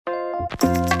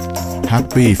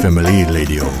Happy Family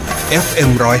Radio FM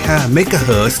 105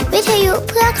 MHz วิทยุ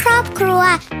เพื่อครอบครัว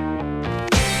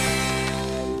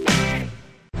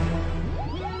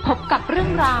พบกับเรื่อ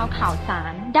งราวข่าวสา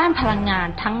รด้านพลังงาน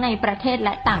ทั้งในประเทศแล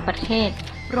ะต่างประเทศ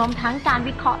รวมทั้งการ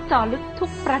วิเคราะห์เจาะลึกทุ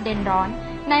กประเด็นร้อน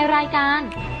ในรายการ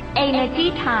Energy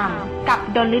Time กับ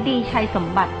ดลฤดีชัยสม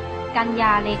บัติกัญญ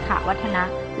าเลขาวัฒนะ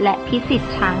และพิสิท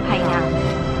ธิ์ช้างไทยงาม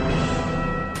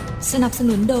สนับส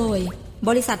นุนโดย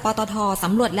บริษัทปตท.ส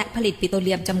ำรวจและผลิตปิโตรเ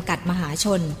ลียมจำกัดมหาช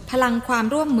นพลังความ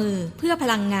ร่วมมือเพื่อพ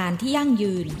ลังงานที่ยั่ง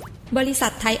ยืนบริษั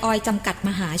ทไทยออยล์จำกัดม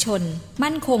หาชน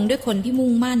มั่นคงด้วยคนที่มุ่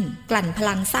งมั่นกลั่นพ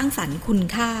ลังสร้างสรรค์คุณ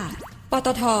ค่าปต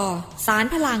ท.สาร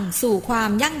พลังสู่ควา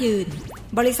มยั่งยืน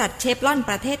บริษัทเชฟรอนป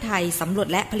ระเทศไทยสำรวจ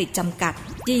และผลิตจำกัด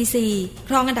GC ค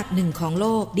รองอันดับ1ของโล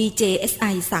ก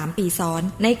DJSI 3 ปีซ้อน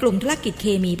ในกลุ่มธุรกิจเค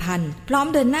มีภัณฑ์พร้อม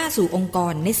เดินหน้าสู่องค์ก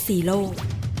ร Net Zero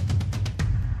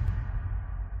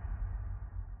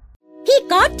พี่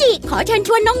ก๊อตจิขอเชิญช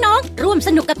วนน้องๆร่วมส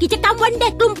นุกกับกิจกรรมวันเด็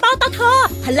กกลุ่มปตท.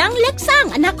พลังเล็กสร้าง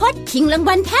อนาคตชิงราง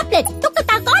วัลแท็บเล็ตตุ๊ก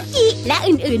ตาก๊อตจิและ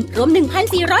อื่นๆรวม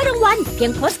 1,400 รางวัลเพีย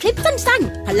งโพสต์คลิปสั้น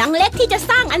ๆพลังเล็กที่จะ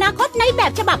สร้างอนาคตในแบ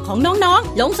บฉบับของน้อง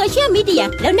ๆลงโซเชียลมีเดีย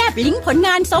แล้วแนบลิงก์ผลง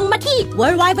านส่งมาที่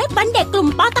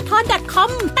www.bandekglumpotth.com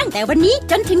ตั้งแต่วันนี้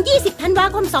จนถึง20ธันวา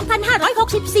คม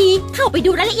2564เข้าไปดู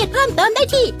รายละเอียดเพิ่มเติมได้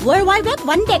ที่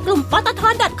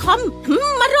www.bandekglumpotth.com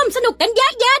มาร่วมสนุกกันเ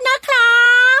ยอะๆนะครั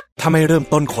บถ้าไม่เริ่ม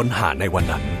ต้นค้นหาในวัน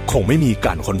นั้นคงไม่มีก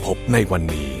ารค้นพบในวัน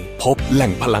นี้พบแหล่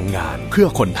งพลังงานเพื่อ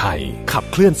คนไทยขับ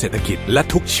เคลื่อนเศรษฐกิจและ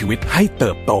ทุกชีวิตให้เ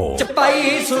ติบโตจะไป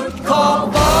สุดขอบ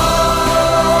ฟ้า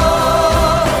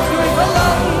ด้วยพ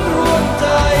ลังรวมใจ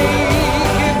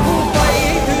เคียงคู่ไป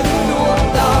ถึงดวง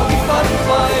ดาวที่ฝันใ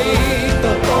ฝ่เ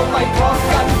ติบโตไปพร้อม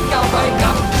กันก้าวไป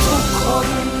กับทุกคน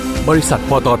บริษัท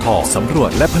ปตท.สำรว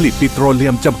จและผลิตปิโตรเลี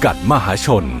ยมจำกัดมหาช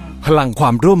นพลังคว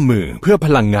ามร่วมมือเพื่อพ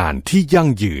ลังงานที่ยั่ง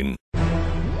ยืน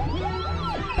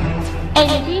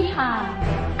Energy Time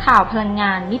ข่าวพลังง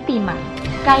านมิติใหม่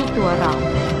ใกล้ตัวเรา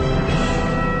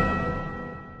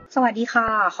สวัสดีค่ะ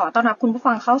ขอต้อนรับคุณผู้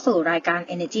ฟังเข้าสู่รายการ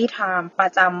Energy Time ปร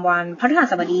ะจำวันพฤหั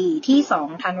สบดีที่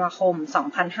2ธันวาคม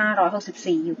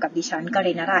2564อยู่กับดิฉันก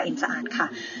ฤณรา เอ็มสะอาดค่ะ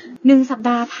1สัป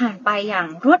ดาห์ผ่านไปอย่าง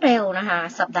รวดเร็วนะคะ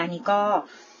สัปดาห์นี้ก็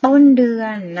ต้นเดือ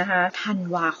นนะคะธัน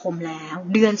วาคมแล้ว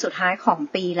เดือนสุดท้ายของ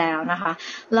ปีแล้วนะคะ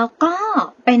แล้วก็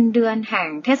เป็นเดือนแห่ง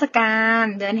เทศกาล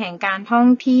เดือนแห่งการท่อง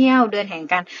เที่ยวเดือนแห่ง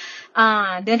การ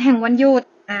เดือนแห่งวันหยุด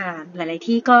หลายๆ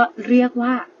ที่ก็เรียกว่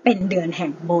าเป็นเดือนแห่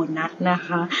งโบนัสนะค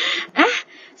ะ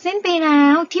สิ้นปีแล้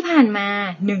วที่ผ่านมา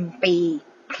1ปี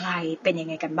ใครเป็นยัง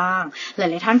ไงกันบ้างหลา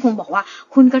ยๆท่านคงบอกว่า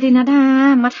คุณกฤณดา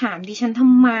มาถามดิฉันท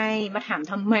ำไมมาถาม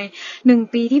ทำไม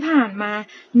1ปีที่ผ่านมา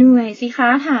เหนื่อยสิคะ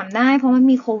ถามได้เพราะมัน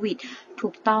มีโควิดถู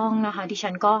กต้องนะคะดิฉั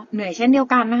นก็เหนื่อยเช่นเดียว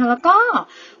กันนะคะแล้วก็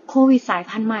โควิดสาย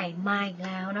พันธุ์ใหม่มาอีกแ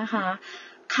ล้วนะคะ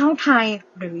เข้าไทย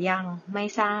หรือยังไม่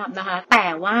ทราบนะคะแต่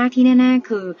ว่าที่แน่ๆ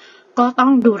คือก็ต้อ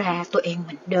งดูแลตัวเองเห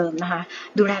มือนเดิมนะคะ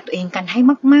ดูแลตัวเองกันให้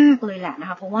มากๆเลยแหละนะ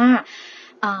คะเพราะว่า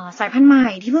สายพันธุ์ใหม่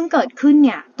ที่เพิ่งเกิดขึ้นเ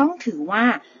นี่ยต้องถือว่า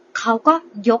เขาก็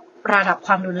ยกระดับค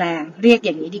วามรุนแรงเรียกอ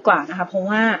ย่างนี้ดีกว่านะคะเพราะ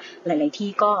ว่าหลายๆที่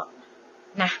ก็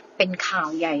นะเป็นข่าว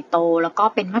ใหญ่โตแล้วก็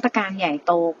เป็นมาตรการใหญ่โ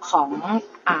ตของ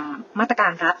มาตรกา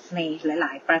รรัฐในหล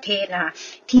ายๆประเทศนะคะ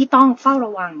ที่ต้องเฝ้าร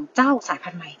ะวังเจ้าสายพั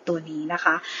นธุ์ใหม่ตัวนี้นะค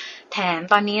ะแถม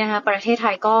ตอนนี้นะคะประเทศไท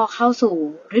ยก็เข้าสู่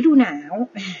ฤดูหนาว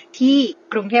ที่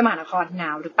กรุงเทพมหานครหนา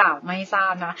วหรือเปล่าไม่ทรา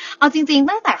บนะเอาจริงๆ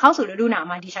ตั้งแต่เข้าสู่ฤดูหนาว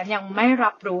มาดิฉันยังไม่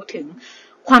รับรู้ถึง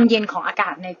ความเย็นของอากา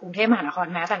ศในกรุงเทพมหานคร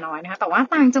แม้แต่น้อยนะคะแต่ว่า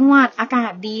ต่างจังหวัดอากา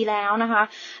ศดีแล้วนะคะ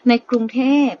ในกรุงเท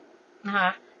พนะคะ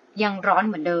ยังร้อน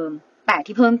เหมือนเดิมแต่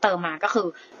ที่เพิ่มเติมมาก็คือ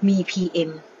มี PM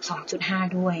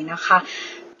 2.5 ด้วยนะคะ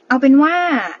เอาเป็นว่า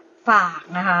ฝาก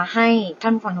นะคะให้ท่า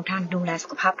นผู้ฟังทุกท่านดูแลสุ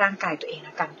ขภาพร่างกายตัวเองแ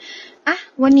ล้วกัน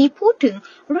วันนี้พูดถึง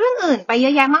เรื่องอื่นไปเยอ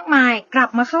ะแยะมากมายกลับ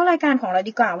มาเข้ารายการของเรา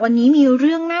ดีกว่าวันนี้มีเ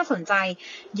รื่องน่าสนใจ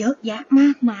เยอะแยะมา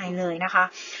กมายเลยนะคะ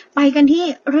ไปกันที่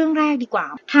เรื่องแรกดีกว่า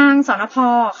ทางสนพ.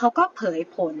เขาก็เผย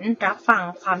ผลรับฟัง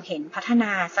ความเห็นพัฒน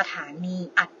าสถานี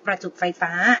อัดประจุไฟฟ้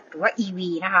าหรือว่า EV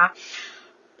นะคะ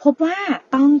พบว่า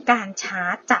ต้องการชา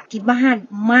ร์จจากที่บ้าน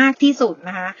มากที่สุด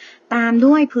นะคะตาม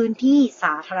ด้วยพื้นที่ส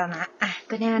าธารณะ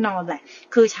ก็แน่นอนแหละ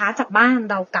คือชาร์จจากบ้าน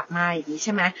เรากลับมาอย่างนี้ใ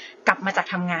ช่ไหมกลับมาจาก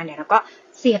ทำงานเนี่ยแล้วก็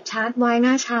เสียบชาร์จไว้ห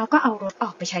น้าเช้าก็เอารถอ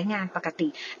อกไปใช้งานปกติ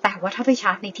แต่ว่าถ้าไปช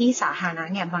าร์จในที่สาธารณะ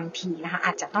เนี่ยบางทีนะคะอ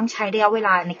าจจะต้องใช้ระยะเวล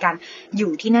าในการอ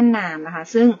ยู่ที่นั่นนานนะคะ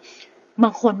ซึ่งบา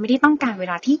งคนไม่ได้ต้องการเว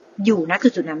ลาที่อยู่ณ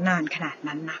จุดนั้นนานขนาด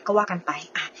นั้นนะก็ว่ากันไป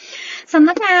สำ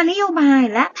นักงานนโยบาย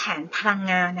และแผนพลัง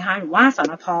งานนะคะหรือว่าส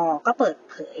นพ.ก็เปิด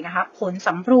เผยนะคะผลส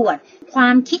ำรวจควา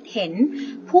มคิดเห็น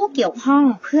ผู้เกี่ยวข้อง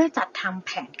เพื่อจัดทำแ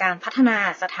ผนการพัฒนา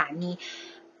สถานี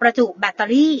ประจุแบตเตอ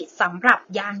รี่สำหรับ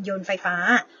ยานยนต์ไฟฟ้า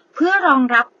เพื่อรอง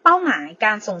รับเป้าหมายก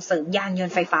ารส่งเสริมยานยน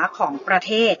ต์ไฟฟ้าของประเ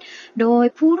ทศโดย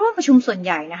ผู้ร่วมประชุมส่วนใ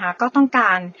หญ่นะคะก็ต้องก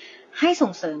ารให้ส่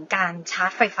งเสริมการชาร์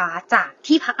จไฟฟ้าจาก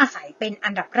ที่พักอาศัยเป็นอั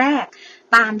นดับแรก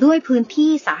ตามด้วยพื้น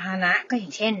ที่สาธารณะก็อย่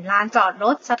างเช่นลานจอดร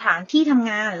ถสถานที่ทำ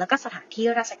งานแล้วก็สถานที่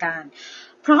ราชการ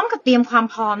พร้อมกับเตรียมความ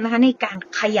พร้อมนะคะในการ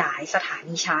ขยายสถา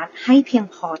นีชาร์จให้เพียง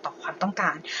พอต่อความต้องก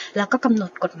ารแล้วก็กำหน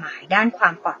ดกฎหมายด้านควา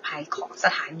มปลอดภัยของส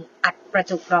ถานีอัดประ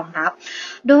จุรองรับ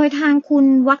โดยทางคุณ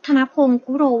วัฒนพงศ์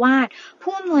กุโรวาท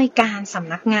ผู้อำนวยการส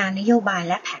ำนักงานนโยบาย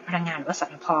และแผนพลังงานวส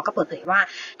นพ.ก็เปิดเผยว่า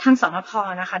ทางสนพ.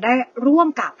นะคะได้ร่วม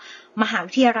กับมหา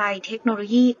วิทยาลัยเทคโนโล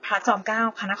ยีพระจอมเกล้า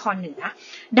พระนครเหนือ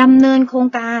ดำเนินโครง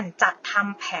การจัดท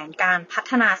ำแผนการพั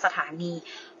ฒนาสถานี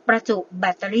ประจุแบ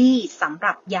ตเตอรี่สำห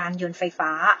รับยานยนต์ไฟฟ้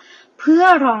าเพื่อ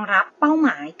รองรับเป้าหม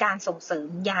ายการส่งเสริม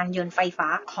ยานยนต์ไฟฟ้า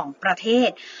ของประเทศ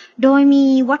โดยมี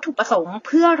วัตถุประสงค์เ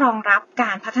พื่อรองรับก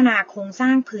ารพัฒนาโครงสร้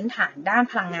างพื้นฐานด้าน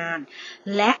พลังงาน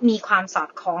และมีความสอด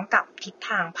คล้องกับทิศท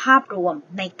างภาพรวม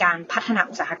ในการพัฒนา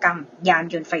อุตสาหกรรมยาน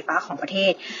ยนต์ไฟฟ้าของประเท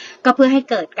ศก็เพื่อให้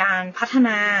เกิดการพัฒน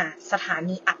าสถา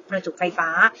นีอัดประจุไฟฟ้า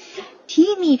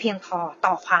ที่มีเพียงพอ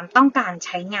ต่อความต้องการใ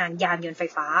ช้งานยานยนต์ไฟ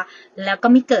ฟ้าแล้วก็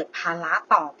ไม่เกิดภาระ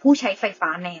ต่อผู้ใช้ไฟฟ้า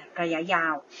ในระยะยา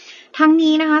วทั้ง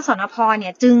นี้นะคะสนพ.เนี่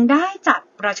ยจึงได้จัด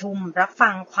ประชุมรับฟั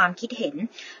งความคิดเห็น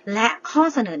และข้อ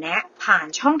เสนอแนะผ่าน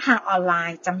ช่องทางออนไล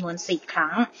น์จำนวน4ค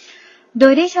รั้งโด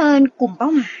ยได้เชิญกลุ่มเป้า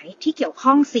หมายที่เกี่ยวข้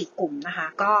อง4กลุ่มนะคะ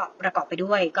ก็ประกอบไป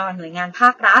ด้วยก็หน่วยงานภา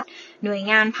ครัฐหน่วย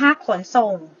งานภาคขน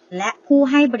ส่งและผู้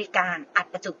ให้บริการอัด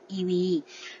ประจุ EV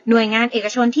หน่วยงานเอก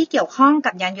ชนที่เกี่ยวข้อง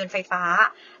กับยานยนต์ไฟฟ้า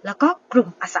แล้วก็กลุ่ม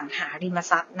อสังหาริม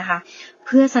ทรัพย์นะคะเ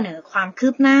พื่อเสนอความคื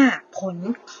บหน้า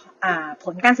ผ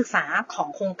ลการศึกษาของ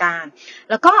โครงการ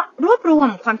แล้วก็รวบรวม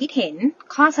ความคิดเห็น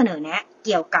ข้อเสนอแนะเ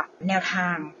กี่ยวกับแนวทา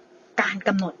งการก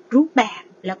ำหนดรูปแบบ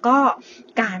แล้วก็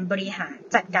การบริหาร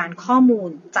จัดการข้อมูล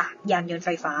จากยานยนต์ไฟ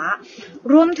ฟ้า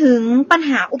รวมถึงปัญ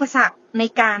หาอุปสรรคใน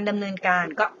การดำเนินการ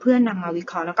ก็เพื่อนำมาวิเ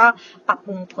คราะห์แล้วก็ปรับป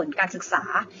รุงผลการศึกษา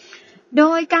โด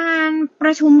ยการปร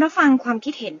ะชุมรับฟังความ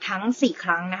คิดเห็นทั้ง4ค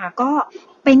รั้งนะคะก็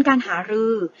เป็นการหารื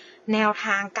อแนวท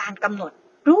างการกำหนด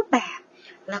รูปแบบ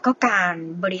แล้วก็การ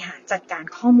บริหารจัดการ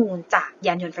ข้อมูลจากย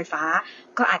านยนต์ไฟฟ้า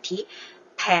ก็อาทิ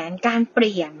แผนการเป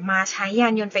ลี่ยนมาใช้ยา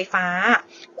นยนต์ไฟฟ้า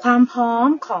ความพร้อม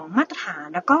ของมาตรฐาน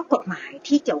แล้วก็กฎหมาย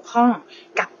ที่เกี่ยวข้อง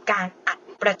กับการอัด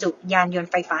ประจุยานยน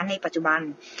ต์ไฟฟ้าในปัจจุบัน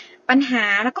ปัญหา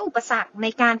แล้วก็อุปสรรคใน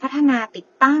การพัฒนาติด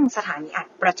ตั้งสถานีอัด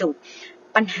ประจุ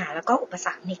ปัญหาแล้วก็อุปส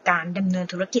รรคในการดำเนิน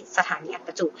ธุรกิจสถานีอัดป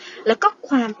ระจุแล้วก็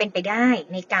ความเป็นไปได้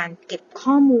ในการเก็บ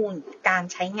ข้อมูลการ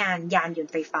ใช้งานยานยน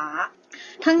ต์ไฟฟ้า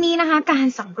ทั้งนี้นะคะการ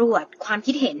สำรวจความ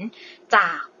คิดเห็นจา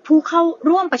กผู้เข้า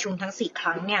ร่วมประชุมทั้ง4ค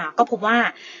รั้งเนี่ยก็พบว่า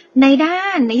ในด้า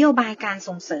นนโยบายการ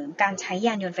ส่งเสริมการใช้ย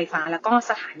านยนต์ไฟฟ้าแล้วก็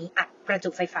สถานีอัดประจุ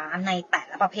ไฟฟ้าในแต่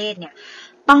ละประเภทเนี่ย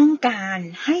ต้องการ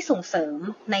ให้ส่งเสริม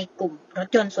ในกลุ่มรถ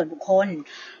ยนต์ส่วนบุคคล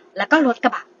แล้วก็รถกร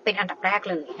ะบะเป็นอันดับแรก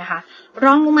เลยนะคะร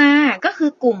องลงมาก็คื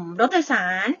อกลุ่มรถโดยสา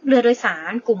รเรือโดยสา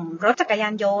รกลุ่มรถจักรยา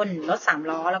นยนต์รถ3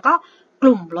ล้อแล้วก็ก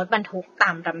ลุ่มรถบรรทุกต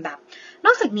ามลำดับน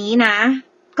อกจากนี้นะ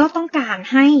ก็ต้องการ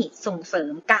ให้ส่งเสริ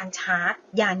มการชาร์จ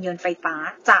ยานยนต์ไฟฟ้า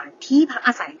จากที่พักอ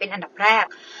าศัยเป็นอันดับแรก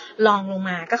รองลง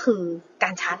มาก็คือกา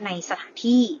รชาร์จในสถาน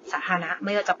ที่สาธารณะไ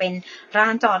ม่ว่าจะเป็นลา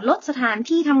นจอดรถสถาน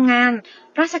ที่ทำงาน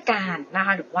ราชการนะค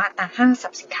ะหรือว่าตามห้างสร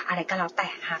รพสินค้าอะไรก็แล้วแต่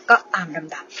นะคะก็ตามล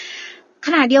ำดับข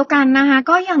ณะเดียวกันนะคะ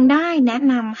ก็ยังได้แนะ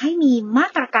นำให้มีมา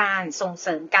ตรการส่งเส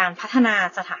ริมการพัฒนา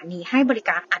สถานีให้บริ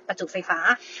การอัดประจุไฟฟ้า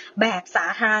แบบสา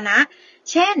ธารณะ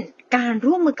เช่นการ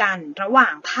ร่วมมือกันระหว่า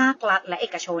งภาครัฐและเอ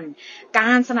กชนก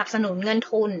ารสนับสนุนเงิน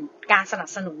ทุนการสนับ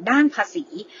สนุนด้านภาษี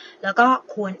แล้วก็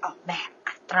ควรออกแบบ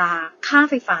อัตราค่า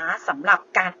ไฟฟ้าสำหรับ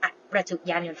การอัดประจุ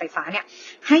ยานยนต์ไฟฟ้าเนี่ย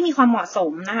ให้มีความเหมาะส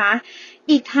มนะคะ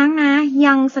อีกทั้งนะ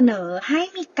ยังเสนอให้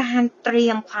มีการเตรี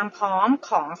ยมความพร้อม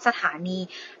ของสถานี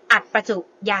อัดประจุ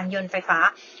ยานยนต์ไฟฟ้า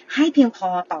ให้เพียงพอ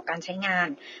ต่อการใช้งาน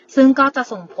ซึ่งก็จะ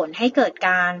ส่งผลให้เกิดก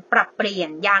ารปรับเปลี่ยน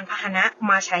ยานพาหนะ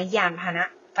มาใช้ยานพาหนะ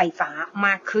ไฟฟ้าม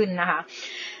ากขึ้นนะคะ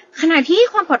ขณะที่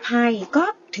ความปลอดภัยก็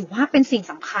ถือว่าเป็นสิ่ง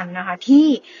สำคัญนะคะที่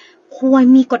ควร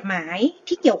มีกฎหมาย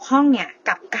ที่เกี่ยวข้องเนี่ย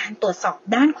กับการตรวจสอบ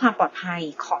ด้านความปลอดภัย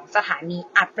ของสถานี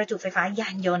อัดประจุไฟฟ้ายา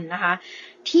นยนต์นะคะ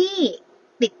ที่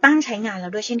ติดตั้งใช้งานแล้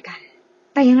วด้วยเช่นกัน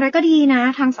แต่อย่างไรก็ดีนะ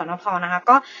ทางสนพ.นะคะ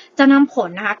ก็จะนำผล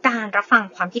นะคะการรับฟัง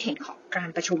ความคิดเห็นของการ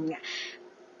ประชุมเนี่ย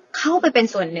เข้าไปเป็น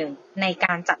ส่วนหนึ่งในก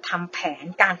ารจัดทำแผน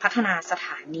การพัฒนาสถ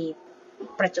านี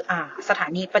ประ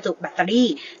จุแบตเตอรี่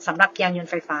สำหรับยานยน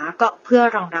ต์ไฟฟ้าก็เพื่อ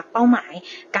รองรับเป้าหมาย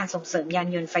การส่งเสริมยาน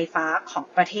ยนต์ไฟฟ้าของ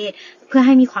ประเทศเพื่อใ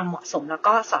ห้มีความเหมาะสมแล้ว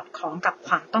ก็สอดคล้องกับค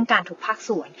วามต้องการทุกภาค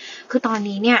ส่วนคือตอน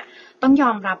นี้เนี่ยต้องย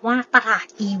อมรับว่าตลาด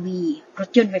EV รถ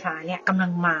ยนต์ไฟฟ้าเนี่ยกำลั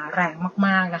งมาแรงม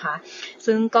ากๆนะคะ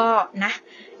ซึ่งก็นะ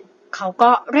เขา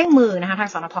ก็เร่งมือนะคะทาง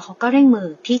สนพ.เขาก็เร่งมือ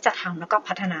ที่จะทำแล้วก็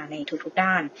พัฒนาในทุกๆ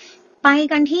ด้านไป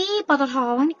กันที่ปตท.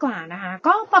บ้างดีกว่านะคะ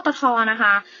ก็ปตท.นะค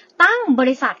ะตั้งบ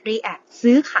ริษัท React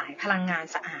ซื้อขายพลังงาน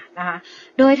สะอาดนะคะ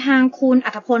โดยทางคุณ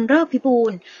อัธพล ฤกษ์พิบู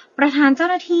ลประธานเจ้า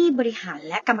หน้าที่บริหาร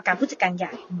และกรรมการผู้จัดการให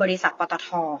ญ่บริษัทปตท.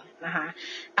นะคะ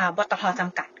ปตท.จ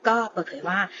ำกัดก็เปิดเผย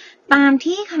ว่าตาม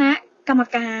ที่คณะกรรม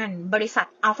การบริษัท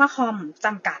อัลฟาคอมจ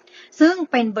ำกัดซึ่ง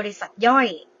เป็นบริษัทย่อย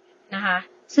นะคะ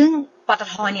ซึ่งปต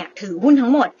ท.เนี่ยถือหุ้นทั้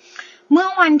งหมดเมื่อ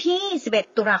วันที่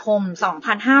11ตุลาคม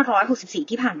2564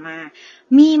ที่ผ่านมา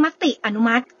มีมติอนุ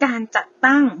มัติการจัด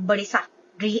ตั้งบริษัท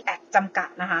React จำกัด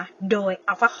นะคะโดย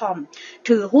Alphacom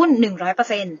ถือหุ้น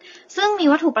 100% ซึ่งมี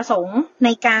วัตถุประสงค์ใน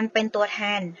การเป็นตัวแท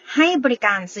นให้บริก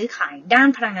ารซื้อขายด้าน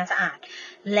พลังงานสะอาด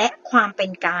และความเป็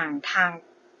นกลางทาง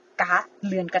ก๊าซ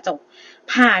เรือนกระจก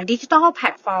ผ่านดิจิทัลแพล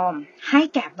ตฟอร์มให้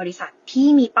แก่บริษัทที่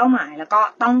มีเป้าหมายแล้วก็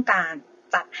ต้องการ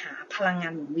จัดหาพลังงา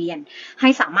นหมุนเวียนให้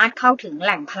สามารถเข้าถึงแห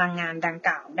ล่งพลังงานดังก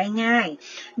ล่าวได้ง่าย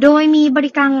โดยมีบ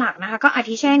ริการหลักนะคะก็อา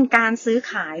ทิเช่นการซื้อ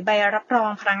ขายใบรับรอ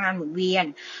งพลังงานหมุนเวียน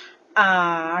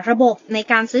ระบบใน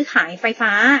การซื้อขายไฟฟ้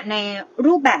าใน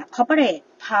รูปแบบ Corporate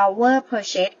Power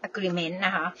Purchase Agreement น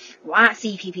ะคะว่า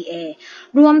CPPA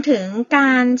รวมถึงก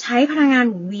ารใช้พลังงาน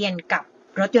หมุนเวียนกับ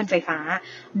รถยนต์ไฟฟ้า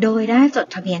โดยได้จด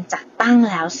ทะเบียนจัดตั้ง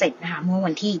แล้วเสร็จนะคะเมื่อ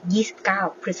วันที่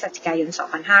29พฤศจิกายน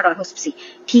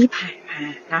2564ที่ผ่านมา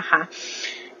นะคะ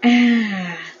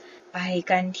ไป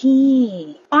กันที่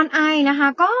ออนไอนะคะ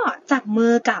ก็จับมื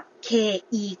อกับ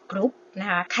KE Group นะ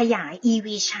คะขยาย EV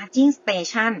Charging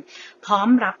Station พร้อม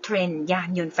รับเทรนด์ยาน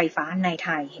ยนต์ไฟฟ้าในไท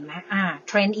ยเห็นไหมเ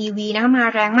ทรนด์ EV นะคะมา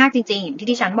แรงมากจริงๆอย่างที่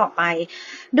ดิฉันบอกไป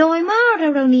โดยเมื่อเ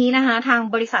ร็วๆนี้นะคะทาง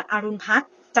บริษัทอรุณพัฒ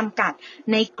น์จำกัด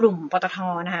ในกลุ่มปตท.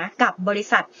นะคะกับบริ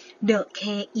ษัท The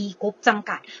KE Group จำ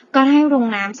กัดก็ได้ลง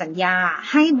นามสัญญา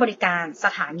ให้บริการส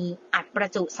ถานีอัดประ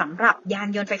จุสำหรับยาน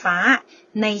ยนต์ไฟฟ้า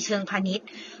ในเชิงพาณิชย์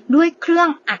ด้วยเครื่อง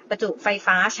อัดประจุไฟ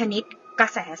ฟ้าชนิดกระ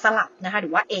แสสลับนะคะหรื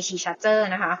อว่า AC Charger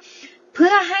นะคะเ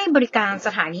พื่อให้บริการส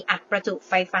ถานีอัดประจุ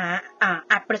ไฟฟ้า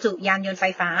อัดประจุยานยนต์ไฟ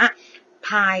ฟ้า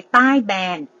ภายใต้แบร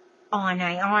นด์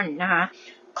All-Nion นะคะ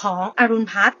ของอรุณ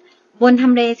พัฒน์บนท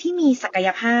ำเลที่มีศักย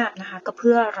ภาพนะคะก็เ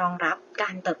พื่อรองรับกา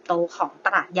รเติบโตของต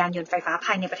ลาดยานยนต์ไฟฟ้าภ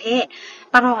ายในประเทศ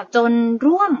ตลอดจน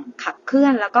ร่วมขับเคลื่อ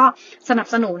นแล้วก็สนับ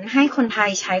สนุนให้คนไทย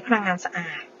ใช้พลังงานสะอา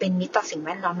ดเป็นมิตรต่อสิ่งแว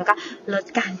ดล้อมแล้วก็ลด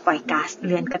การปล่อยก๊าซเ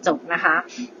รือนกระจกนะคะ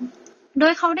โด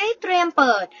ยเขาได้เตรียมเ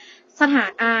ปิด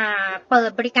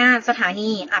บริการสถา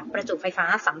นีอัดประจุไฟฟ้า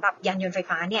สำหรับยานยนต์ไฟ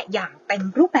ฟ้าเนี่ยอย่างเต็ม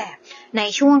รูปแบบใน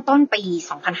ช่วงต้นปี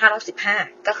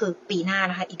2515ก็คือปีหน้า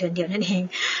นะคะอีกเดือนเดียวนั่นเอง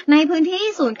ในพื้นที่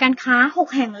ศูนย์การค้า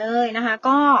6แห่งเลยนะคะ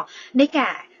ก็ได้แก่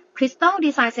Crystal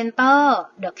Design Center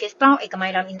The Crystal เอกมั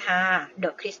ยรามอินทรา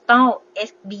The Crystal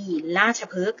SB ราช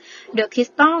พฤกษ์ The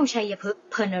Crystal ชัยพฤกษ์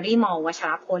Pernary Mall วช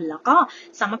รพลแล้วก็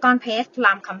สมกรเพชรร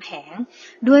ามคำแหง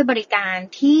ด้วยบริการ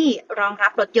ที่รองรั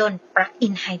บรถยนต์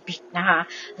Plug-in Hybrid นะคะ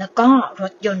แล้วก็ร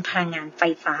ถยนต์พลังงานไฟ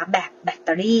ฟ้าแบบแบตเต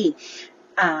อรี่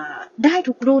ได้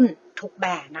ทุกรุ่นทุกแบ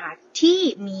บนะคะที่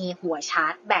มีหัวชา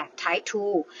ร์จแบบ Type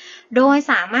 2 โดย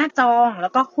สามารถจองแล้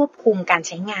วก็ควบคุมการใ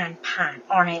ช้งานผ่าน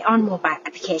All-Nion Mobile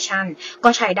Application ก็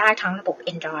ใช้ได้ทั้งระบบ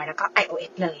Android แล้วก็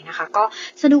iOS เลยนะคะก็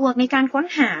สะดวกในการค้น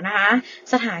หานะคะ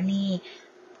สถานี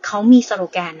เขามีสโล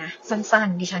แกนนะสั้น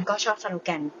ๆดิฉันก็ชอบสโลแก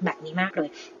นแบบนี้มากเลย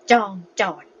จองจ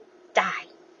อดจ่าย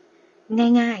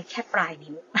ง่ายๆแค่ปลาย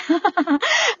นิ้ว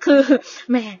คือ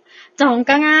แม่จอง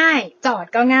ก็ง่ายจอด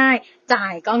ก็ง่ายจ่า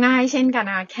ยก็ง่ายเช่นกัน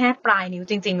นะแค่ปลายนิ้ว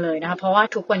จริงๆเลยนะคะเพราะว่า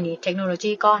ทุกวันนี้เทคโนโล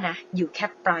ยีก็นะอยู่แค่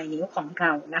ปลายนิ้วของเร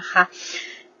านะคะ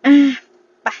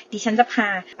ไปดิฉันจะพา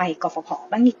ไปกฟผ.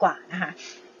บ้างดีกว่านะคะ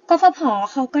กฟผ.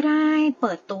เขาก็ได้เ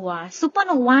ปิดตัวซูเปอร์โ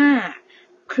นวา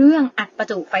เครื่องอัดประ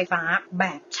จุไฟฟ้าแบ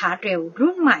บชาร์จเร็ว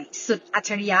รุ่นใหม่สุดอัจฉ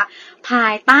ริยะภา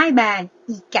ยใต้แบรนด์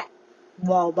EGAT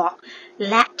Wallbox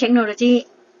และเทคโนโลยี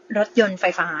รถยนต์ไฟ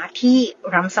ฟ้าที่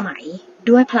ล้ำสมัย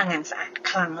ด้วยพลังงานสะอาด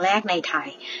ครั้งแรกในไทย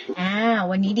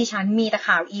วันนี้ดิฉันมีแต่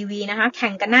ข่าว EV นะคะแ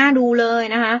ข่งกันหน้าดูเลย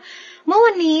นะคะเมื่อว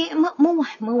านนี้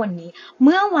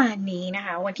นะค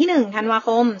ะวันที่1ธันวาค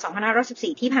ม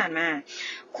2514ที่ผ่านมา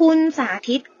คุณสา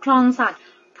ธิตคลองสัตย์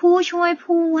ผู้ช่วย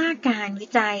ผู้ว่าการวิ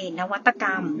จัยนวัตกร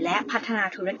รมและพัฒนา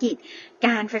ธุรกิจก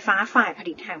ารไฟฟ้าฝ่ายผ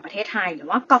ลิตแห่งประเทศไทยหรือ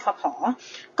ว่ากฟผ.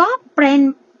ก็เป็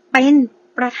น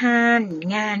ประธาน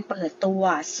งานเปิดตัว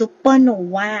ซูเปอร์โน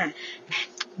วา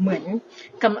เหมือน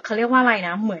เขาเรียกว่าอะไรน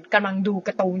ะเหมือนกำลังดูก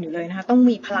าร์ตูนอยู่เลยนะคะต้อง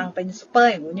มีพลังเป็นซูเปอ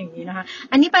ร์อย่างนี้นะคะ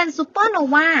อันนี้เป็นซูเปอร์โน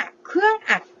วาเครื่อง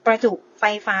อัดประจุไฟ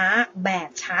ฟ้าแบบ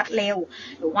ชาร์จเร็ว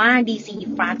หรือว่า DC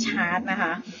Fast Charge นะค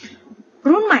ะ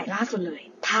รุ่นใหม่ล่าสุดเลย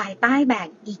ภายใต้แบรน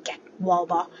ด์ EGAT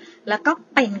Wallbox แล้วก็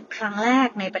เป็นครั้งแรก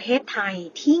ในประเทศไทย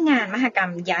ที่งานมหกรร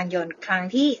มยานยนต์ครั้ง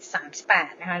ที่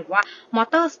38นะคะหรือว่า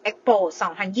Motors Expo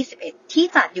 2021ที่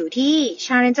จัดอยู่ที่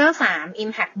Challenger 3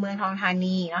 Impact เมืองทองธา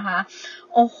นีนะคะ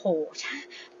โอ้โหใ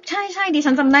ช่ดิ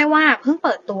ฉันจำได้ว่าเพิ่งเ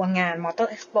ปิดตัวงาน Motor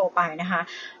Expo ไปนะคะ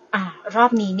รอ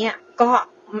บนี้เนี่ยก็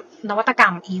นวัตกร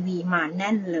รม EV มาแ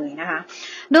น่นเลยนะคะ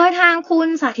โดยทางคุณ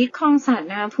สาธิตคลองสัตย์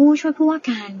นะคะผู้ช่วยผู้ว่า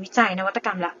การวิจัยนวัตกร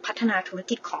รมและพัฒนาธุร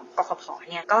กิจของกฟผ.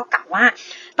เนี่ยก็กล่าวว่า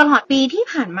ตลอดปีที่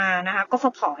ผ่านมานะคะกฟ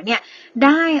ผ.เนี่ยไ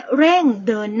ด้เร่ง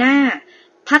เดินหน้า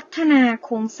พัฒนาโค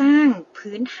รงสร้าง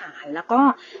พื้นฐานแล้วก็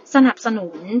สนับสนุ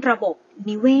นระบบ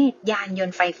นิเวศยานยน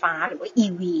ต์ไฟฟ้าหรือว่า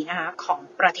EV นะคะของ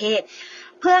ประเทศ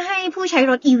เพื่อให้ผู้ใช้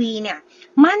รถ EV เนี่ย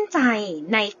มั่นใจ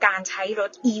ในการใช้ร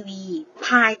ถ EV ภ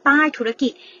ายใต้ธุรกิ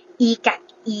จ EGAT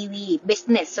EV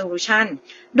Business Solution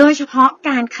โดยเฉพาะก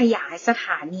ารขยายสถ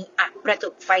านีอัดประจุ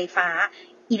ไฟฟ้า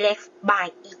Elex by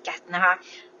EGAT นะคะ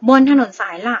บนถนนส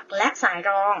ายหลักและสาย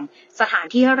รองสถาน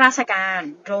ที่ราชการ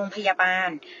โรงพยาบาล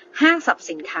ห้างสรรพ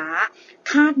สินค้า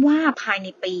คาดว่าภายใน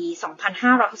ปี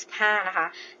 2565 นะคะ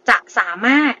จะสาม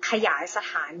ารถขยายส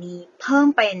ถานีเพิ่ม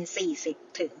เป็น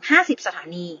 40-50 สถา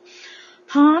นี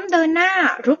พร้อมเดินหน้า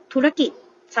รุกธุรกิจ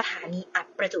สถานีอัด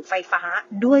ประจุไฟฟ้า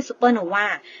ด้วยซูเปอร์โนวา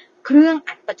เครื่อง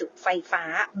อัดประจุไฟฟ้า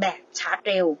แบบชาร์จ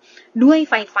เร็วด้วย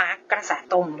ไฟฟ้ากระแส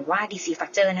ตรงหรือว่า DC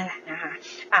Fast Charger นั่นแหละนะคะ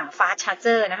Fast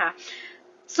Charger นะคะ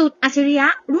สุดอัจฉริยะ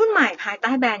รุ่นใหม่ภายใ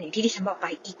ต้แบรนด์อย่างที่ดิฉันบอกไป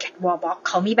EGAT Wallbox เ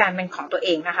ขามีแบรนด์เป็นของตัวเอ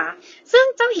งนะคะซึ่ง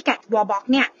เจ้า EGAT Wallbox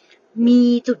เนี่ยมี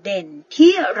จุดเด่น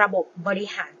ที่ระบบบริ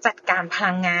หารจัดการพ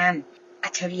ลังงานอั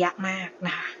จฉริยะมากน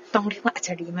ะคะต้องเรียกว่าอัจฉ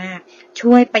ริยะมาก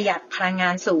ช่วยประหยัดพลังงา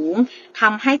นสูงท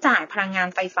ำให้จ่ายพลังงาน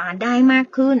ไฟฟ้าได้มาก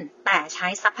ขึ้นแต่ใช้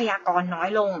ทรัพยากรน้อย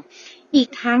ลงอีก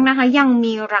ทั้งนะคะยัง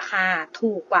มีราคา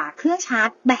ถูกกว่าเครื่องชาร์จ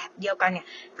แบบเดียวกันเนี่ย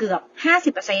เกือบ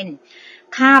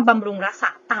 50% ค่าบำรุงรักษ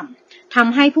าต่ำท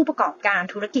ำให้ผู้ประกอบการ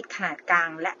ธุรกิจขนาดกลาง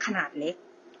และขนาดเล็ก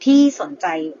ที่สนใจ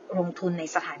ลงทุนใน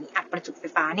สถานีอัดประจุไฟ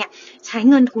ฟ้าเนี่ยใช้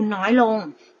เงินทุนน้อยลง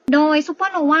โดยซูเปอ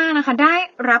ร์โนวานะคะได้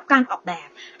รับการออกแบบ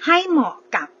ให้เหมาะ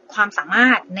กับความสามา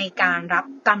รถในการรับ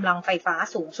กำลังไฟฟ้า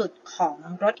สูงสุดของ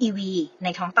รถ EV ใน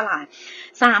ท้องตลาด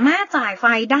สามารถจ่ายไฟ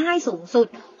ได้สูงสุด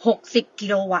60กิ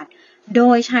โลวัตต์โด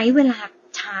ยใช้เวลา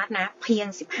ชาร์จนะเพียง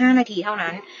15นาทีเท่า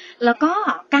นั้นแล้วก็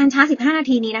การชาร์จ15นา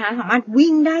ทีนี้นะคะสามารถ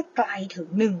วิ่งได้ไกลถึง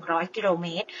100กิโลเม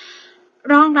ตร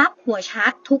รองรับหัวชาร์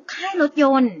จทุกค่ายรถย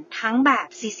นต์ทั้งแบบ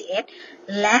CCS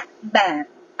และแบบ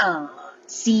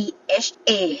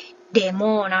CHA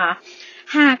Demo นะคะ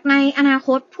หากในอนาค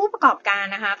ตผู้ประกอบการ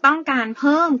นะคะต้องการเ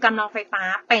พิ่มกำลังไฟฟ้า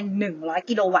เป็น100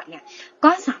กิโลวัตต์เนี่ย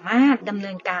ก็สามารถดำเ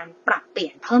นินการปรับเปลี่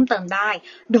ยนเพิ่มเติมได้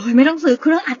โดยไม่ต้องซื้อเค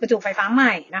รื่องอัดประจุไฟฟ้าให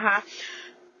ม่นะคะ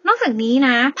นอกจากนี้น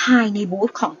ะภายในบู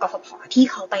ธของกฟผ.ที่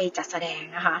เขาไปจัดแสดง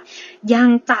นะคะยัง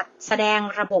จัดแสดง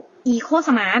ระบบ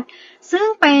EcoSmart ซึ่ง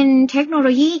เป็นเทคโนโล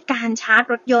ยีการชาร์จ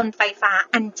รถยนต์ไฟฟ้า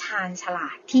อันชาญฉลา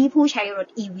ดที่ผู้ใช้รถ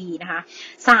EV นะคะ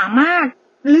สามารถ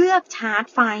เลือกชาร์จ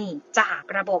ไฟจาก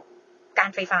ระบบกา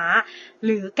รไฟฟ้าห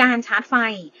รือการชาร์จไฟ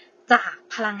จาก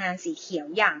พลังงานสีเขียว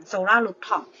อย่างโซลาร์รูฟ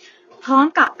ท็อปพร้อม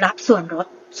กับรับส่วนลด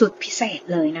สุดพิเศษ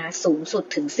เลยนะสูงสุด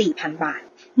ถึง 4,000 บาท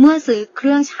เมื่อซื้อเค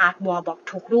รื่องชาร์จ Wallbox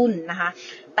ทุกรุ่นนะคะ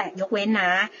แต่ยกเว้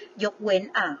น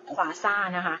ขวาซ่า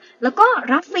นะคะแล้วก็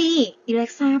รับฟรี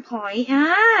Alexa Point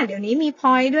เดี๋ยวนี้มี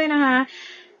Point ด้วยนะคะ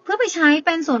เพื่อไปใช้เ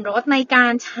ป็นส่วนลดในกา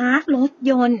รชาร์จรถ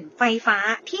ยนต์ไฟฟ้า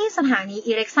ที่สถานี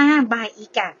Alexa by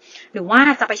EGAT หรือว่า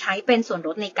จะไปใช้เป็นส่วนล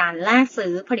ดในการแลก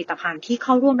ซื้อผลิตภัณฑ์ที่เข้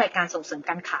าร่วมรายการส่งเสริม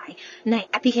การขายใน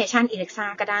แอปพลิเคชัน Alexa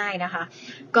ก็ได้นะคะ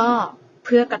ก็เ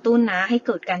พื่อกระตุ้นนะให้เ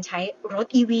กิดการใช้รถ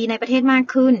EV ในประเทศมาก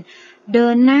ขึ้นเดิ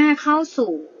นหน้าเข้า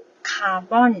สู่คาร์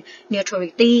บอนนิวทรั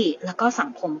ลิตี้แล้วก็สั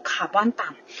งคมคาร์บอนต่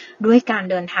ำด้วยการ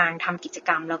เดินทางทำกิจก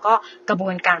รรมแล้วก็กระบว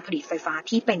นการผลิตไฟฟ้า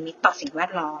ที่เป็นมิตรต่อสิ่งแว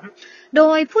ดล้อมโด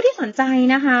ยผู้ที่สนใจ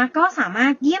นะคะก็สามา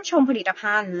รถเยี่ยมชมผลิต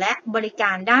ภัณฑ์และบริก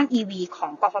ารด้าน EV ขอ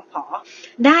งกฟผ.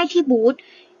ได้ที่บูธ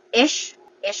H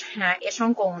ฮ่อ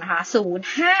งกงนะคะ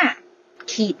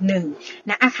 05-1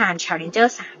 ณ อาคาร Challenger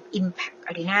 3 Impact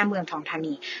Arena เมืองทองธา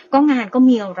นีก็งานก็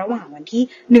มีระหว่างวันที่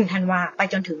1ธันวาไป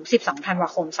จนถึง12ธันวา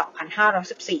คม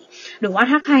2514หรือว่า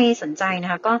ถ้าใครสนใจน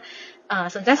ะคะก็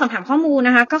สนใจสอบถามข้อมูลน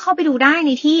ะคะก็เข้าไปดูได้ใ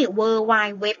นที่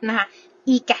www นะคะ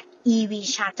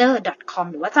egatvcharger.com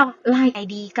หรือว่าจะ LINE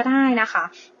ID ก็ได้นะคะ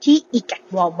ที่ EGAT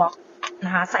Wallbox น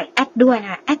ะคะใส่แอดด้วยน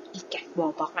ะแอด EGAT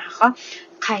Wallbox นะคะก็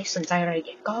ใครสนใจรายละเ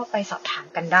อียดก็ไปสอบถาม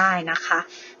กันได้นะคะ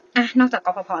นอกจากก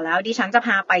ฟผ.แล้วดิฉันจะพ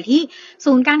าไปที่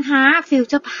ศูนย์การค้าฟิวเ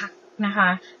จอร์พาร์คนะคะ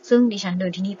ซึ่งดิฉันเดิ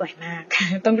นที่นี่บ่อยมาก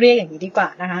ต้องเรียกอย่างนี้ดีกว่า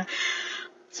นะคะ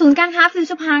ศูนย์การค้าฟิวเ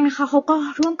จอร์พาร์คนะคะเขาก็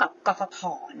ร่วมกับกฟผ.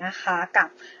นะคะกับ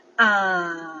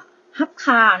ฮับค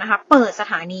านะคะเปิดส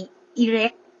ถานี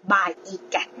Elex by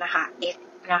EGAT นะคะ X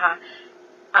นะคะ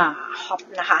ฮอป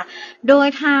นะคะโดย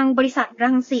ทางบริษัท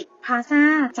รังสิตพลาซ่า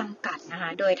จำกัดนะคะ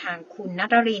โดยทางคุณณ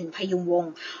ฤรินทร์พยุงวง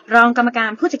ศ์รองกรรมการ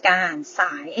ผู้จัดการส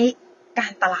ายกา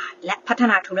รตลาดและพัฒ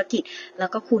นาธุรกิจแล้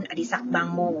วก็คุณอดิศักดิ์บาง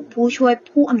โมผู้ช่วย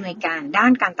ผู้อำนวยการด้า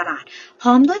นการตลาดพ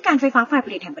ร้อมด้วยการไฟฟ้าฝ่ายผ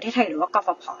ลิตแห่งประเทศไทยหรือว่ากฟ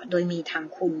ผ.โดยมีทาง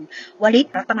คุณวลิต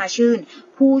รัตนาชื่น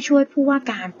ผู้ช่วยผู้ว่า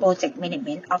การ Project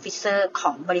Management Officer ข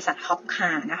องบริษัทฮอปค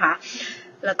าร์นะคะ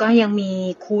แล้วก็ยังมี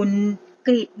คุณก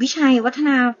ฤษวิชัยวัฒน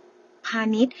าพา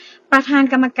ณิชย์ประธาน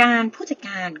กรรมการผู้จัดก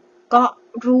ารก็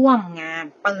ร่วมงาน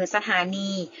เปิดสถานี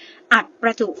อัดปร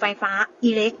ะจุไฟฟ้า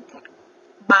อิเล็ก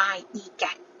by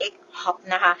EGAT X Hub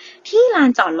นะคะที่ลา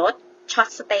นจอดรถช็อต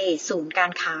สเตย์ศูนย์กา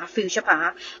รค้าฟิวเจอร์พาร์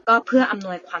คก็เพื่ออำน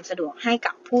วยความสะดวกให้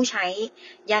กับผู้ใช้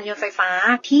ยานยนต์ไฟฟ้า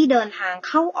ที่เดินทาง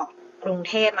เข้าออกกรุง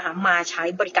เทพนะคะมาใช้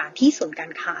บริการที่ศูนย์กา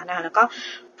รค้านะคะแล้วก็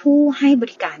ผู้ให้บ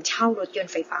ริการเช่ารถยน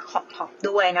ต์ไฟฟ้าของฮอป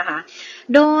ด้วยนะคะ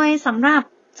โดยสำหรับ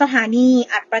สถานี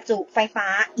อัดประจุไฟฟ้า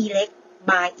อิเล็ก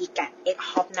by EGAT X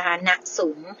Hub นะคะณศู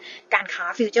นย์การค้า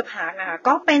ฟิวเจอร์พาร์คนะคะ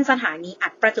ก็เป็นสถานีอั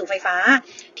ดประจุไฟฟ้า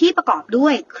ที่ประกอบด้ว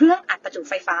ยเครื่องอัดประจุ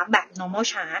ไฟฟ้าแบบ normal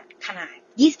charge ขนาด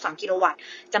22 กิโลวัตต์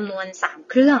จำนวน3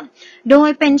เครื่องโดย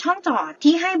เป็นช่องจอด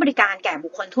ที่ให้บริการแก่บุ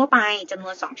คคลทั่วไปจำน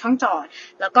วน2ช่องจอด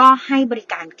แล้วก็ให้บริ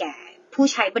การแก่ผู้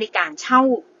ใช้บริการเช่า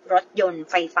รถยนต์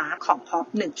ไฟฟ้าของฮอป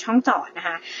1ช่องจอดนะค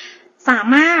ะสา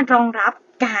มารถรองรับ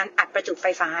การอัดประจุไฟ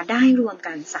ฟ้าได้รวม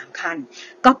กัน3คัน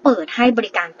ก็เปิดให้บ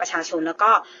ริการประชาชนแล้ว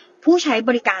ก็ผู้ใช้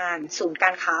บริการศูนย์กา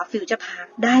รค้าฟิวเจอร์พาร์ค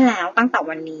ได้แล้วตั้งแต่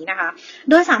วันนี้นะคะ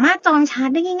โดยสามารถจองชาร์จ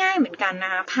ได้ง่ายๆเหมือนกันน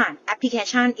ะคะผ่านแอปพลิเค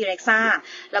ชัน Alexa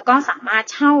แล้วก็สามารถ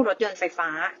เช่ารถยนต์ไฟฟ้า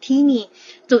ที่มี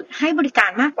จุดให้บริกา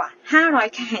รมากกว่า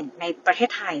500แห่งในประเทศ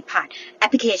ไทยผ่านแอป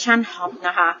พลิเคชัน Hop น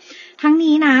ะคะทั้ง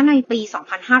นี้นะในปี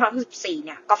 2564 เ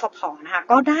นี่ยกฟผ.นะคะ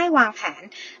ก็ได้วางแผน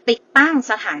ติดตั้ง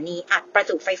สถานีอัดประ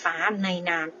จุไฟฟ้าใน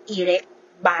นาม Elect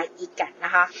by EGAT น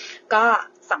ะคะก็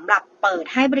สำหรับเปิด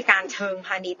ให้บริการเชิงพ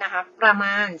าณิชย์นะคะประม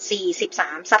าณ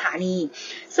43สถานี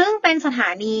ซึ่งเป็นสถา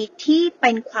นีที่เ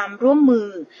ป็นความร่วมมือ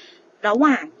ระห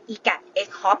ว่าง EGAT X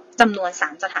Hub จำนวน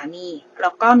3สถานีแ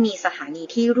ล้วก็มีสถานี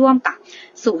ที่ร่วมกับ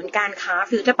ศูนย์การค้า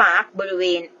ฟิวเจอร์พาร์คบริเว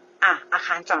ณอาค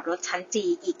ารจอดรถชั้น G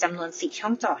อีกจำนวน4ช่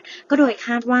องจอดก็โดยค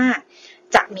าดว่า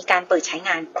จะมีการเปิดใช้ง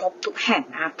านครบทุกแห่ง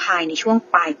นะภายในช่วง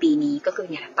ปลายปีนี้ก็คือ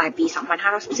เนี่ยปลายปี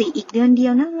 2564อีกเดือนเดี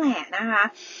ยวนั่นแหละนะคะ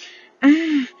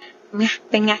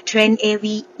เป็นไงเทรนด์ EV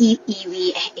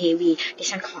ดิ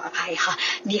ฉันขออภัยค่ะ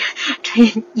เทร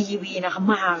นด์ EV นะคะ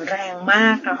มาแรงมา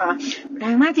กนะคะแร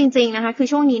งมากจริงๆนะคะคือ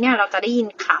ช่วงนี้เนี่ยเราจะได้ยิน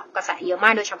ข่าวกระแสเยอะมา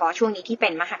กโดยเฉพาะช่วงนี้ที่เป็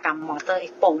นมหกรรมมอเตอร์เอ็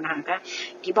กโปนะคะก็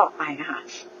ที่บอกไปนะคะ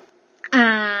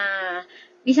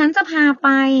ดิฉันจะพาไป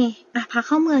พาเ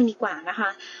ข้าเมืองดีกว่านะคะ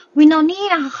วินโนนี่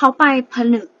นะคะเขาไปผ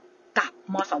นึกกับ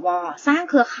มสว.สร้าง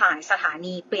เครือข่ายสถา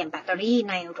นีเปลี่ยนแบตเตอรี่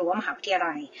ในรั้วมหาวิทยา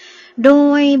ลัยโด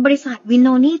ยบริษัทวินโน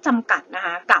นี่จำกัดนะค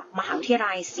ะกับมหาวิทยา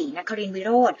ลัยศรีนครินทร์วิโ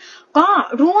รจน์ก็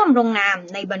ร่วมลงนาม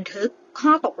ในบันทึกข้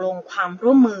อตกลงความ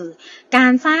ร่วมมือกา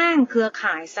รสร้างเครือ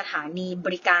ข่ายสถานีบ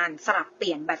ริการสลับเป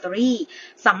ลี่ยนแบตเตอรี่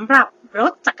สำหรับร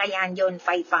ถจักรยานยนต์ไฟ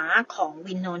ฟ้าของ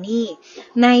วินโนนี่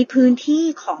ในพื้นที่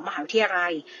ของมหาวิทยาลั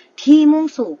ยที่มุ่ง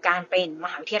สู่การเป็นม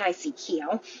หาวิทยาลัยสีเขียว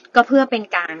ก็เพื่อเป็น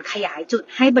การขยายจุด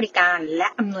ให้บริการและ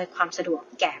อำนวยความสะดวก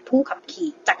แก่ผู้ขับขี่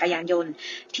จักรยานยนต์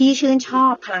ที่ชื่นชอ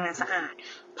บพลังงานสะอาด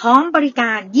พร้อมบริก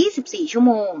าร24ชั่วโ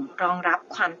มงรองรับ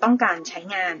ความต้องการใช้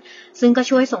งานซึ่งก็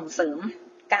ช่วยส่งเสริม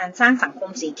การสร้างสังคม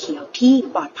สีเขียวที่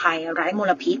ปลอดภัยไร้ม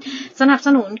ลพิษสนับส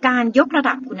นุนการยกระ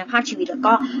ดับคุณภาพชีวิตแล้ว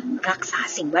ก็รักษา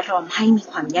สิ่งแวดล้อมให้มี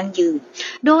ความยั่งยืน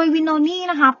โดยวินโนนี่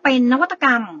นะคะเป็นนวัตกร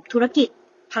รมธุรกิจ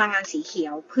พลังงานสีเขีย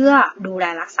วเพื่อดูแล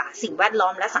รักษาสิ่งแวดล้อ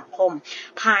มและสังคม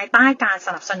ภายใต้การส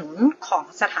นับสนุนของ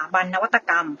สถาบันนวัต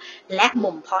กรรมและ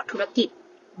บ่มเพาะธุรกิจ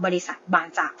บริษัทบาง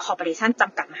จากคอร์ปอเรชั่นจ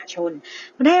ำกัดมหาชน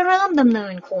ได้เริ่มดำเนิ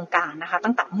นโครงการนะคะ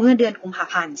ตั้งแต่เมื่อเดือนกุมภา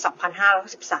พันธ์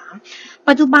 2563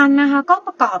 ปัจจุบันนะคะก็ป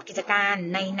ระกอบกิจการ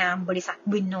ในนามบริษัท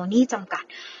วินโนนี่จำกัด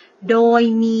โดย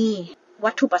มี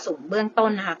วัตถุประสงค์เบื้องต้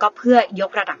นนะคะก็เพื่อย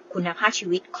กระดับคุณภาพชี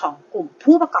วิตของกลุ่ม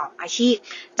ผู้ประกอบอาชีพ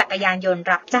จักรยานยนต์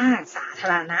รับจ้างสาธา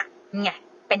รณะเนี่ย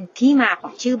เป็นที่มาขอ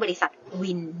งชื่อบริษัท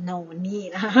วินโนนี่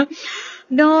นะคะ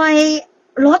โดย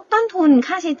ลดต้นทุน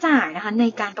ค่าใช้จ่ายนะคะใน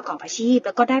การประกอบอาชีพแ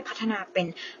ล้วก็ได้พัฒนาเป็น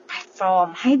แพลตฟอร์ม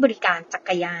ให้บริการจัก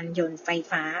รยานยนต์ไฟ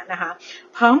ฟ้านะคะ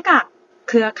พร้อมกับ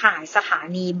เครือข่ายสถา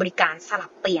นีบริการสลั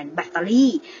บเปลี่ยนแบตเตอ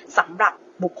รี่สำหรับ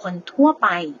บุคคลทั่วไป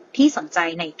ที่สนใจ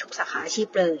ในทุกสาขาอาชีพ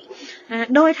เลย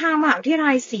โดยทางมหาวิทยา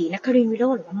ลัยศรีนครินทร์วิโร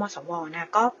จน์หรือว่ามสว.นะ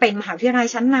ก็เป็นมหาวิทยาลัย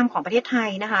ชั้นนำของประเทศไทย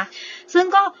นะคะซึ่ง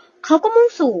ก็ เขาก็มุ่ง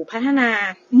พัฒน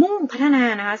า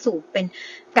นะคะสู่เป็น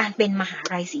การเป็นมหาวิท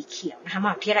ยาลัยสีเขียวนะคะม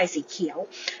หาวิทยาลัยสีเขียว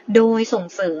โดยส่ง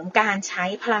เสริมการใช้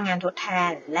พลังงานทดแท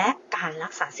นและการรั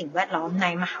กษาสิ่งแวดล้อมใน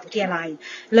มหาวิทยาลัย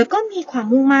แล้วก็มีความ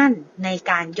มุ่งมั่นใน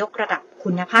การยกระดับ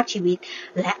คุณภาพชีวิต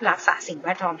และรักษาสิ่งแว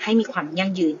ดล้อมให้มีความยั่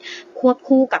งยืนควบ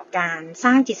คู่กับการส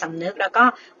ร้างจิตสำนึกแล้วก็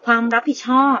ความรับผิดช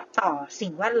อบต่อสิ่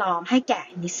งแวดล้อมให้แก่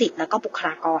นิสิตแล้วก็บุคล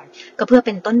ากรก็เพื่อเ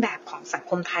ป็นต้นแบบของสัง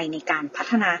คมไทยในการพั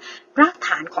ฒนารากฐ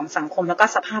านของสังคมแล้วก็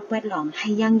สภาพแวดล้อมให้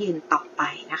ยั่งยืนต่อไป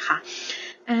นะคะ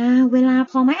เวลา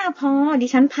พอไหมพอดิ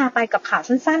ฉันพาไปกับข่าว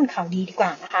สั้นๆข่าวดีกว่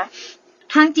านะคะ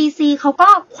ทาง GC เขาก็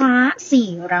คว้า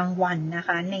4รางวัลนะค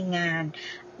ะในงาน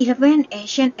11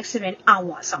 Asian Excellence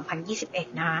Award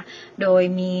 2021 นะคะโดย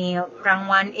มีราง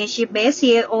วัล Asia Best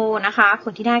CAO นะคะค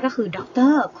นที่ได้ก็คือด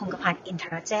ร.คงกพันธ์อินท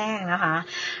รแจ้งนะคะ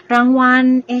รางวัล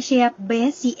Asia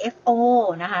Best CFO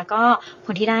นะคะก็ค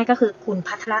นที่ได้ก็คือคุณ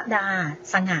ภัทรดา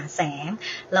สง่าแสง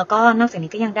แล้วก็นอกจาก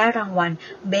นี้ก็ยังได้รางวัล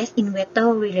Best Investor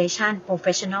Relation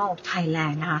Professional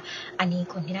Thailand นะคะอันนี้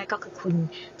คนที่ได้ก็คือคุณ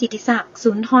จิตติศักดิ์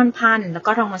สุนทรพันธ์แล้วก็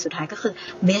รางวัลสุดท้ายก็คือ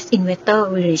Best Investor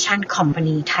Relation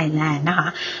Company Thailand นะคะ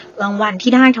รางวัล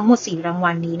ที่ได้ทั้งหมด4ราง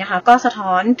วัลนี้นะคะก็สะ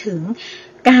ท้อนถึง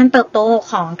การเติบโต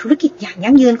ของธุรกิจอย่าง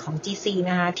ยั่งยืนของ GC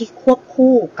นะคะที่ควบ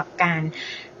คู่กับการ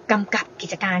กำกับกิ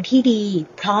จการที่ดี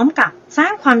พร้อมกับสร้า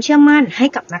งความเชื่อมั่นให้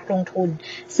กับนักลงทุน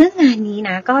ซึ่งงานนี้น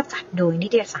ะก็จัดโดยนิ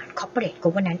ตยสาร Corporate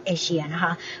Governance Asia นะค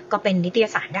ะก็เป็นนิตย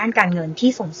สารด้านการเงินที่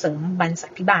ส่งเสริมบรรษั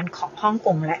ทพิบาลของฮ่องก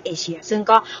งและเอเชียซึ่ง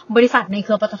ก็บริษัทในเค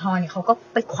รือปตท.เนี่ยเขาก็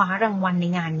ไปคว้ารางวัลใน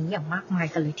งานนี้อย่างมากมาย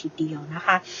กันเลยทีเดียวนะค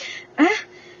ะ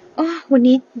วัน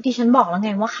นี้ดิฉันบอกแล้วไ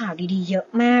งว่าข่าวดีๆเยอะ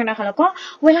มากนะคะแล้วก็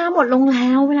เวลาหมดลงแล้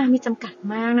วเวลามีจำกัด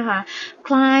มากนะคะใค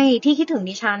รที่คิดถึง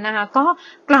ดิฉันนะคะก็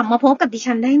กลับมาพบกับดิ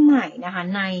ฉันได้ใหม่นะคะ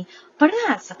ในพฤ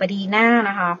หัสบดีหน้า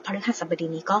นะคะพฤหัสบดี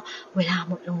นี้ก็เวลา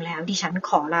หมดลงแล้วดิฉันข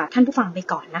อลาท่านผู้ฟังไป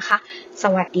ก่อนนะคะส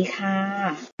วัสดีค่ะ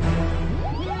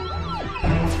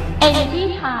Energy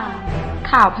Time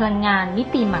ข่าวพลังงานมิ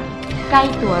ติใหม่ใกล้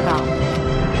ตัวเรา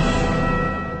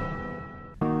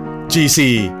GC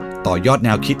ต่อยอดแน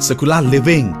วคิด Circular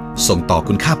Living ส่งต่อ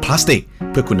คุณค่าพลาสติก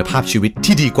เพื่อคุณภาพชีวิต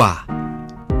ที่ดีกว่า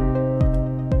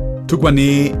ทุกวัน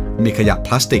นี้มีขยะพ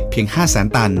ลาสติกเพียง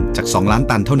 500,000 ตันจาก 2 ล้าน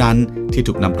ตันเท่านั้นที่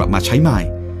ถูกนำกลับมาใช้ใหม่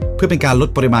เพื่อเป็นการลด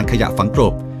ปริมาณขยะฝังกล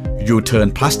บ U-Turn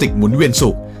พลาสติกหมุนเวียนสุ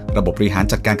ขระบบบริหาร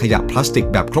จัดการขยะพลาสติก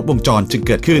แบบครบวงจรจึงเ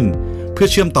กิดขึ้นเพื่อ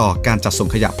เชื่อมต่อการจัดส่ง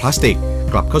ขยะพลาสติก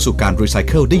กลับเข้าสู่การรีไซเ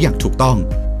คิลได้อย่างถูกต้อง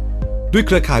ด้วยเ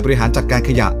ครือข่ายบริหารจัดการ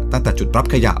ขยะตั้งแต่จุดรับ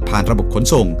ขยะผ่านระบบขน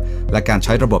ส่งและการใ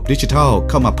ช้ระบบดิจิทัล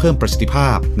เข้ามาเพิ่มประสิทธิภา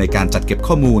พในการจัดเก็บ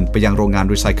ข้อมูลไปยังโรงงาน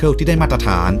รีไซเคิลที่ได้มาตรฐ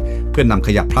านเพื่อนำข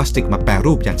ยะพลาสติกมาแปร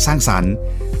รูปอย่างสร้างสรรค์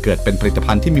เกิดเป็นผลิต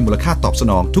ภัณฑ์ที่มีมูลค่าตอบส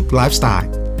นองทุกไลฟ์สไตล์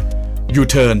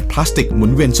U-Turn พลาสติกหมุ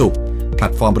นเวียนสุขแพล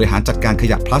ตฟอร์มบริหารจัดการข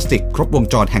ยะพลาสติกครบวง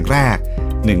จรแห่งแรก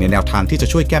หนึ่งในแนวทางที่จะ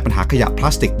ช่วยแก้ปัญหาขยะพลา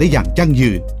สติกได้อย่างยั่ง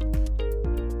ยืน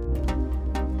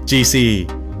GC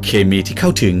เคมีที่เข้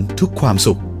าถึงทุกความ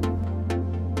สุข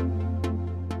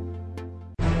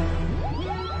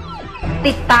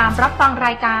ติดตามรับฟังร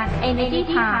ายการ Energy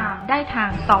Time ได้ทาง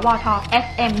สวท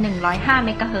FM 105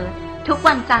 MHz ทุก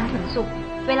วันจันทร์ถึงศุกร์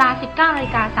เวลา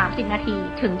 19:30 น.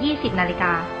 ถึง 20:00 น.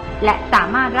 และสา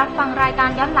มารถรับฟังรายการ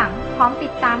ย้อนหลังพร้อมติ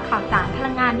ดตามข่าวสารพลั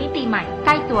งงานมิติใหม่ใก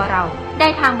ล้ตัวเราได้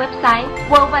ทางเว็บไซต์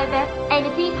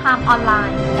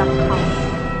www.energytimeonline.com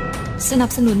สนับ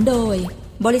สนุนโดย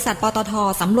บริษัทปตท.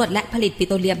สำรวจและผลิตปิ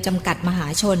โตรเลียมจำกัดมหา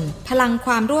ชนพลังค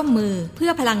วามร่วมมือเพื่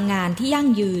อพลังงานที่ยั่ง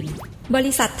ยืนบ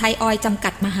ริษัทไทยออยล์จำกั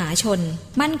ดมหาชน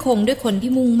มั่นคงด้วยคน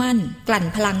ที่มุ่งมั่นกลั่น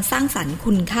พลังสร้างสรรค์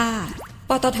คุณค่า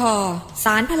ปตท.ส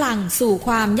ารพลังสู่ค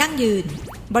วามยั่งยืน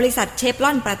บริษัทเชฟร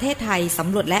อนประเทศไทยส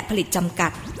ำรวจและผลิตจำกั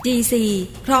ด GC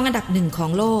ครองอันดับ1ขอ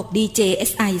งโลก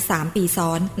DJSI 3 ปีซ้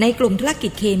อนในกลุ่มธุรกิ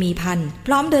จเคมีภัณฑ์พ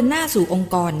ร้อมเดินหน้าสู่อง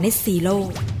ค์กร Net Zero